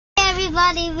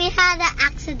everybody, we had an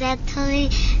accidentally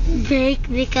break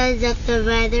because of the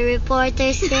weather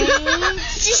reporter saying,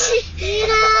 you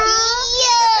know.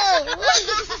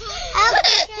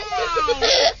 Okay.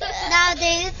 Now, do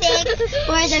you think we're the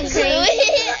craziest?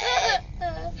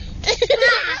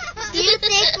 Do you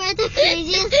think we're the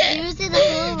craziest news in the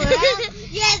whole world?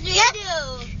 Yes, we do.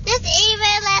 Just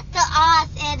email it to us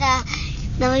in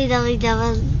www.mcg.com.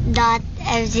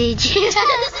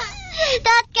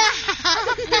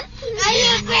 Are you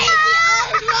crazy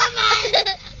old woman?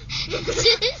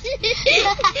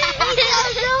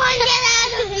 Someone get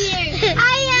out of here. I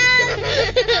am.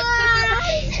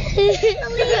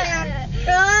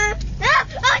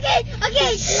 Okay,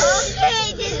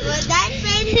 this was that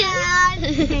friend down.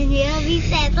 And you'll be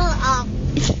settled up.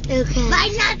 Okay. By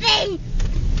nothing.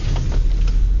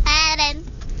 Aaron,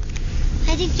 I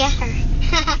did get her.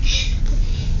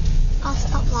 I'll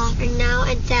stop laughing now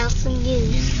and tell some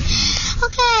news.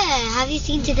 Okay, have you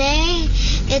seen today?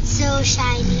 It's so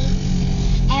shiny.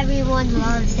 Everyone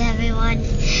loves everyone.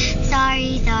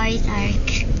 Sorry.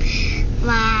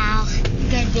 Wow.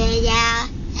 Good video.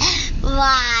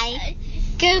 Why?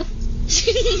 Go. No.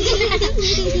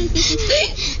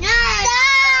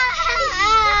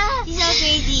 He's so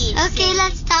crazy. Okay,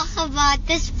 let's talk about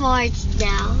the sports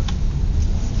now.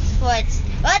 Sports.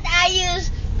 What are you?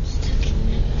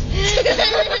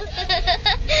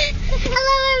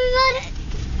 Hello, everybody.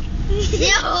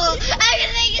 Yo, I'm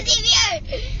gonna make a CPR.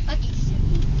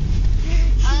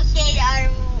 Okay,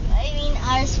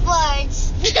 our sports.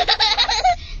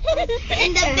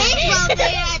 In the baseball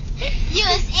player at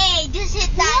USA just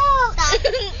hit that stop.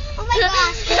 Oh my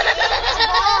gosh, this is a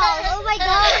ball. Oh my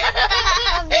gosh.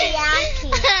 From the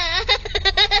Yankees.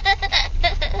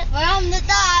 From the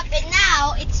top, and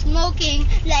now it's smoking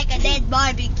like a dead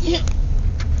barbecue.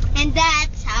 And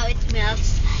that's how it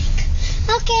smells like.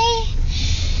 Okay.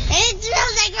 And it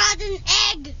smells like rotten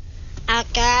egg.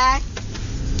 Okay.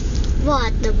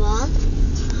 What, the ball?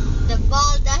 The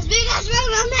ball does because we're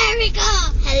from America.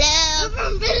 Hello. We're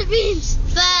from Philippines.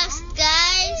 Fast,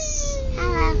 guys.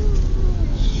 Hello.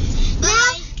 Now,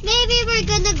 Bye. maybe we're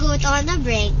gonna go on a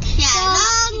break. Yeah, so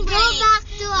long go break. back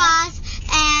to us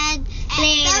and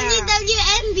later.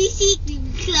 WWMBC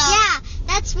Club. Yeah,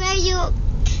 that's where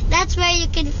you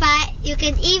can find. You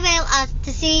can email us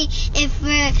to see if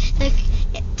we're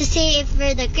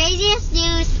the craziest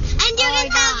news. And you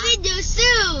can have videos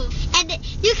too. And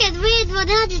you can win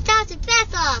 100,000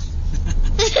 pesos.